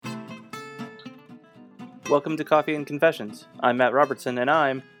Welcome to Coffee and Confessions. I'm Matt Robertson, and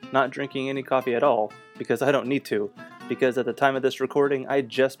I'm not drinking any coffee at all, because I don't need to, because at the time of this recording, I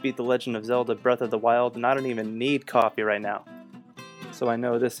just beat The Legend of Zelda Breath of the Wild, and I don't even need coffee right now. So I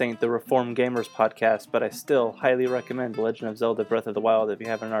know this ain't the Reformed Gamers podcast, but I still highly recommend The Legend of Zelda Breath of the Wild if you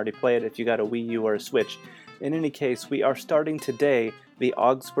haven't already played it, if you got a Wii U or a Switch. In any case, we are starting today the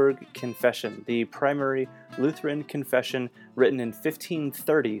Augsburg Confession, the primary Lutheran confession written in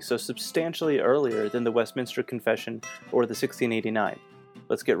 1530, so substantially earlier than the Westminster Confession or the 1689.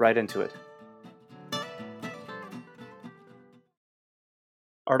 Let's get right into it.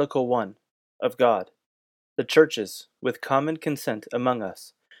 Article 1. Of God. The churches, with common consent among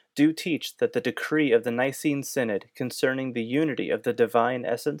us, do teach that the decree of the Nicene Synod concerning the unity of the divine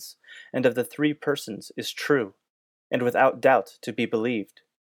essence and of the three persons is true, and without doubt to be believed,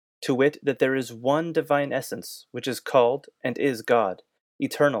 to wit, that there is one divine essence, which is called and is God,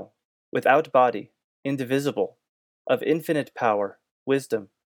 eternal, without body, indivisible, of infinite power, wisdom,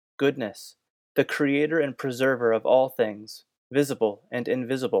 goodness, the creator and preserver of all things, visible and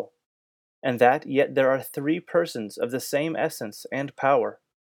invisible, and that yet there are three persons of the same essence and power,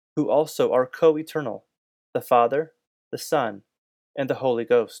 who also are co-eternal, the Father, the Son, and the Holy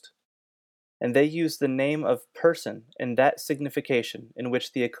Ghost. And they use the name of person in that signification in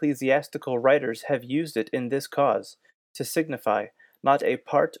which the ecclesiastical writers have used it in this cause, to signify not a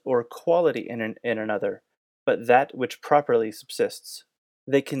part or quality in another, but that which properly subsists.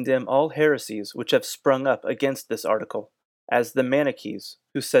 They condemn all heresies which have sprung up against this article, as the Manichees,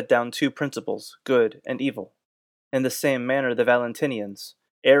 who set down two principles, good and evil. In the same manner the Valentinians,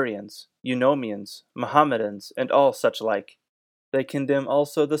 Arians, Eunomians, Mohammedans, and all such like. They condemn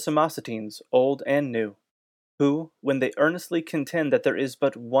also the Samosatines, old and new, who, when they earnestly contend that there is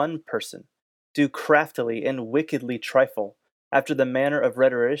but one person, do craftily and wickedly trifle, after the manner of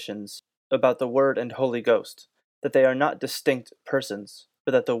rhetoricians, about the Word and Holy Ghost, that they are not distinct persons,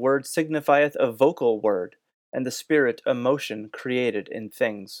 but that the Word signifieth a vocal word, and the Spirit a motion created in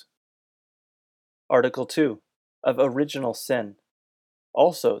things. Article 2. Of original sin.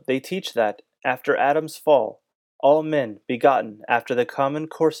 Also, they teach that, after Adam's fall, all men begotten after the common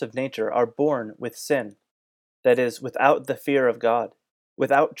course of nature are born with sin, that is, without the fear of God,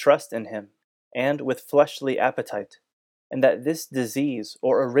 without trust in Him, and with fleshly appetite, and that this disease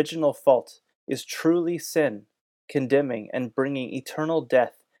or original fault is truly sin, condemning and bringing eternal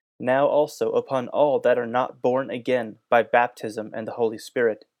death now also upon all that are not born again by baptism and the Holy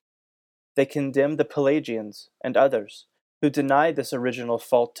Spirit. They condemn the Pelagians and others, who deny this original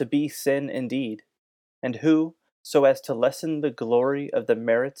fault to be sin indeed, and who, so as to lessen the glory of the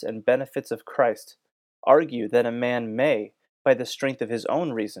merits and benefits of Christ, argue that a man may, by the strength of his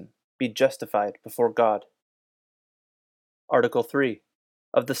own reason, be justified before God. Article 3.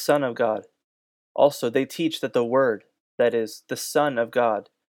 Of the Son of God. Also they teach that the Word, that is, the Son of God,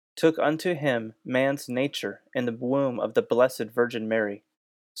 took unto him man's nature in the womb of the Blessed Virgin Mary,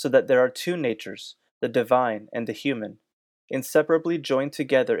 so that there are two natures, the divine and the human, inseparably joined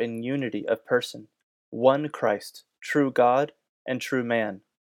together in unity of person, one Christ, true God and true man,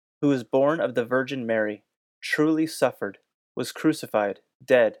 who was born of the Virgin Mary, truly suffered, was crucified,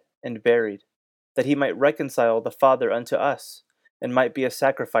 dead, and buried, that he might reconcile the Father unto us, and might be a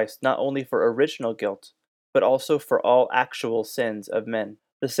sacrifice not only for original guilt, but also for all actual sins of men.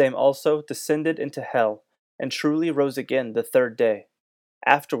 The same also descended into hell, and truly rose again the third day.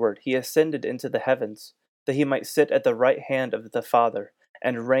 Afterward he ascended into the heavens, that he might sit at the right hand of the Father,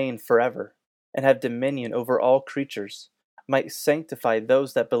 and reign forever, and have dominion over all creatures, might sanctify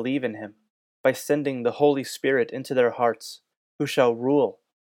those that believe in him, by sending the Holy Spirit into their hearts, who shall rule,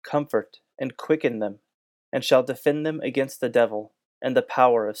 comfort, and quicken them, and shall defend them against the devil, and the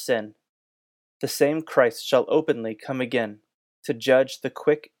power of sin. The same Christ shall openly come again, to judge the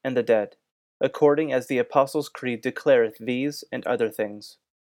quick and the dead, according as the Apostles' Creed declareth these and other things.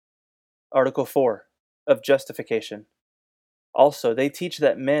 Article 4. Of Justification. Also, they teach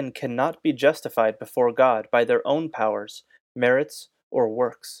that men cannot be justified before God by their own powers, merits, or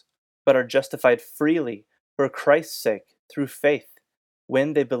works, but are justified freely for Christ's sake through faith,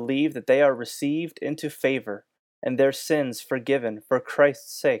 when they believe that they are received into favor, and their sins forgiven for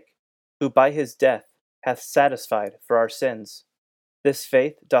Christ's sake, who by his death hath satisfied for our sins. This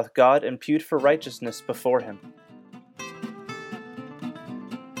faith doth God impute for righteousness before him.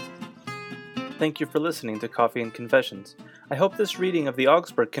 Thank you for listening to Coffee and Confessions. I hope this reading of the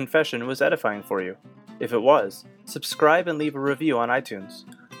Augsburg Confession was edifying for you. If it was, subscribe and leave a review on iTunes.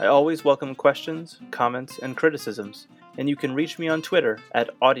 I always welcome questions, comments, and criticisms, and you can reach me on Twitter at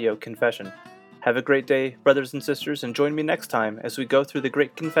AudioConfession. Have a great day, brothers and sisters, and join me next time as we go through the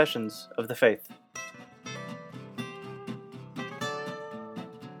great confessions of the faith.